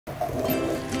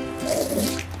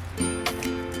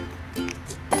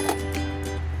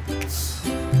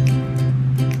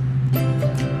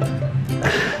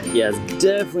yeah, it's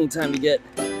definitely time to get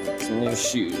some new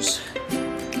shoes.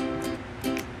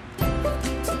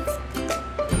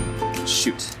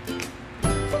 Shoot.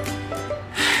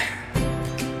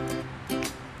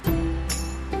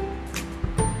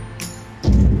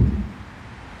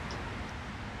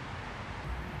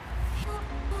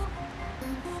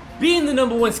 Being the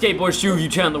 #1 skateboard shoe review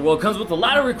channel in the world comes with a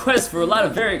lot of requests for a lot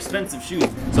of very expensive shoes.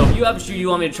 So if you have a shoe you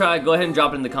want me to try, go ahead and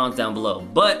drop it in the comments down below.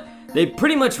 But they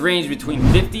pretty much range between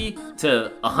 $50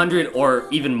 to $100 or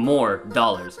even more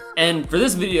dollars. And for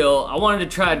this video, I wanted to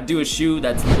try to do a shoe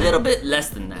that's a little bit less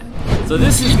than that. So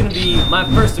this is gonna be my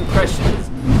first impressions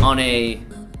on a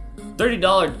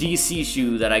 $30 DC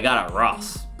shoe that I got at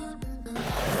Ross.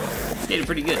 Skated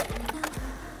pretty good.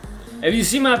 If you've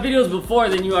seen my videos before,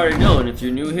 then you already know, and if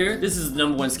you're new here, this is the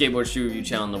 #1 skateboard shoe review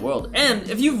channel in the world. And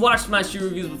if you've watched my shoe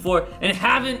reviews before and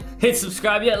haven't hit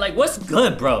subscribe yet, like, what's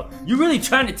good, bro? You really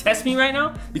trying to test me right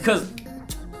now? Because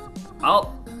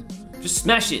I'll just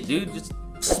smash it, dude. Just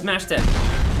smash that.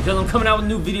 Because I'm coming out with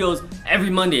new videos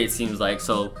every Monday, it seems like.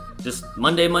 So just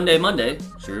Monday,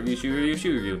 shoe review, shoe review,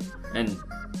 shoe review. And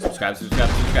subscribe, subscribe,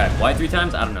 subscribe. Why 3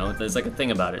 times? I don't know. There's like a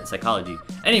thing about it, psychology.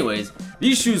 Anyways,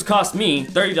 these shoes cost me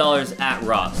 $30 at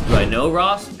Ross. Do I know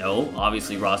Ross? No,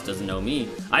 obviously Ross doesn't know me.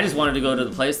 I just wanted to go to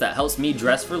the place that helps me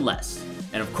dress for less.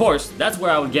 And of course, that's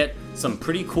where I would get some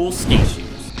pretty cool skate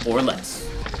shoes, or less.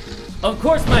 Of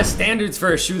course, my standards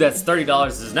for a shoe that's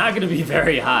 $30 is not gonna be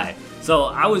very high. So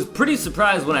I was pretty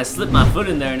surprised when I slipped my foot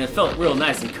in there and it felt real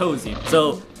nice and cozy.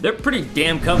 So they're pretty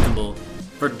damn comfortable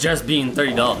for just being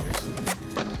 $30.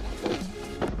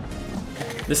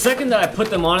 The second that I put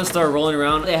them on and started rolling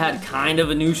around, they had kind of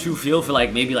a new shoe feel for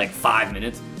maybe 5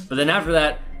 minutes. But then after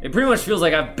that, it pretty much feels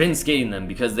like I've been skating them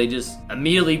because they just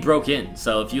immediately broke in.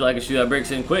 So if you like a shoe that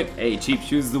breaks in quick, hey, cheap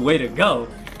shoes is the way to go.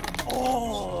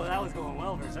 Oh, that was going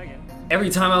well for a second. Every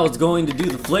time I was going to do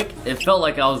the flick, it felt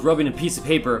like I was rubbing a piece of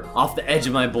paper off the edge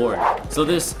of my board. So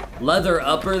this leather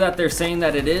upper that they're saying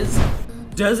that it is,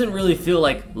 doesn't really feel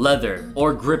like leather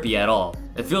or grippy at all.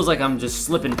 It feels like I'm just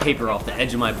slipping paper off the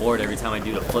edge of my board every time I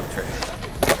do the flip trick.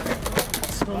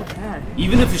 So bad.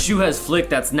 Even if the shoe has flick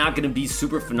that's not gonna be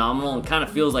super phenomenal and kind of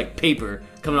feels like paper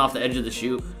coming off the edge of the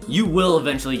shoe, you will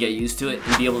eventually get used to it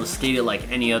and be able to skate it like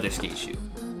any other skate shoe.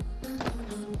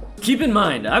 Keep in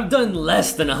mind, I've done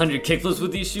less than 100 kickflips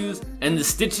with these shoes, and the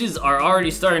stitches are already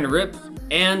starting to rip,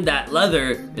 and that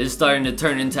leather is starting to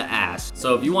turn into ash.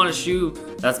 So if you want a shoe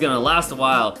that's gonna last a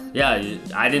while, yeah,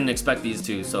 I didn't expect these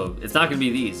two, so it's not gonna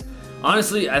be these.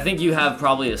 Honestly, I think you have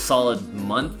probably a solid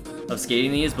month of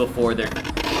skating these before they're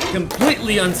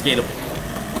completely unskateable.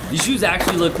 These shoes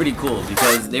actually look pretty cool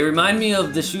because they remind me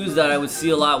of the shoes that I would see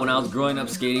a lot when I was growing up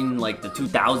skating like the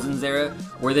 2000s era,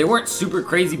 where they weren't super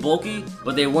crazy bulky,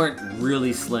 but they weren't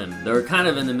really slim. They were kind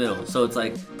of in the middle. So it's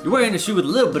like, you're wearing a shoe with a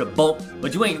little bit of bulk,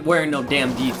 but you ain't wearing no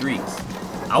damn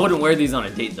D3s. I wouldn't wear these on a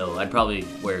date though. I'd probably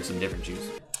wear some different shoes.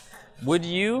 Would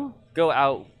you go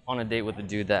out on a date with a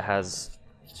dude that has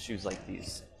shoes like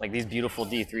these? Like these beautiful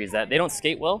D3s that they don't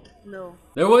skate well? No.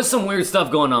 There was some weird stuff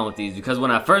going on with these because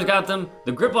when I first got them,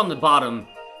 the grip on the bottom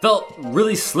felt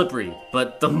really slippery,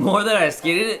 but the more that I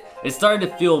skated it, it started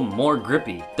to feel more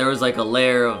grippy. There was like a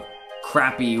layer of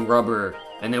crappy rubber,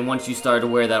 and then once you started to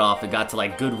wear that off, it got to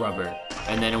like good rubber,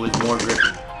 and then it was more grippy.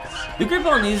 The grip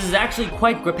on these is actually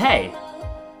quite grippy.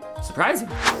 Surprising.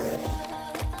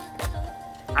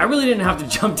 I really didn't have to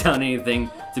jump down anything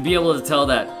to be able to tell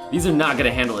that these are not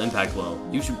gonna handle impact well.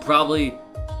 You should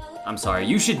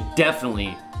you should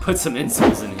definitely put some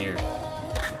insoles in here.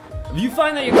 If you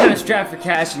find that you're kind of strapped for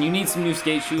cash and you need some new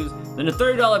skate shoes, then a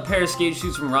 $30 pair of skate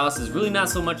shoes from Ross is really not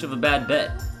so much of a bad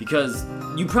bet because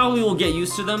you probably will get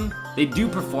used to them. They do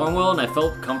perform well and I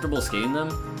felt comfortable skating them.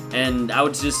 And I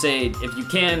would just say, if you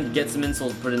can, get some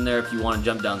insoles put in there if you want to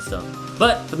jump down stuff.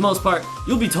 But for the most part,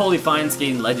 you'll be totally fine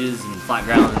skating ledges and flat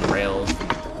ground and rails,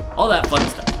 all that fun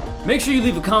stuff. Make sure you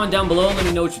leave a comment down below and let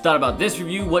me know what you thought about this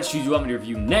review, what shoes you want me to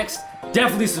review next.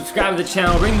 Definitely subscribe to the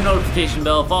channel, ring the notification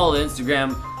bell, follow the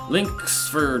Instagram. Links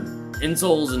for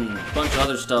insoles and a bunch of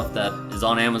other stuff that is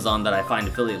on Amazon that I find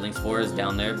affiliate links for is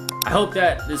down there. I hope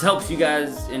that this helps you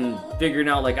guys in figuring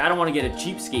out, like, I don't want to get a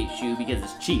cheap skate shoe because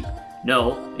it's cheap.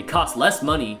 No, it costs less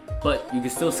money, but you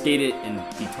can still skate it and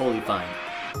be totally fine.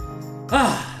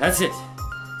 Ah, that's it.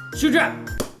 Shoe drop!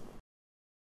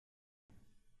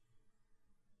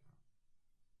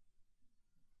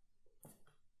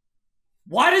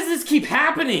 Why does this keep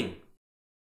happening?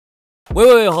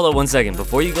 Wait, hold on 1 second.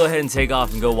 Before you go ahead and take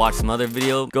off and go watch some other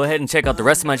video, go ahead and check out the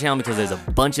rest of my channel because there's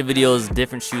a bunch of videos,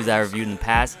 different shoes I reviewed in the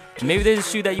past, and maybe there's a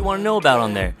shoe that you want to know about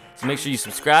on there. So make sure you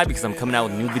subscribe because I'm coming out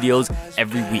with new videos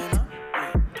every week.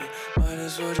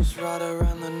 we'll just ride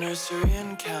around the nursery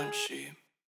and count sheep.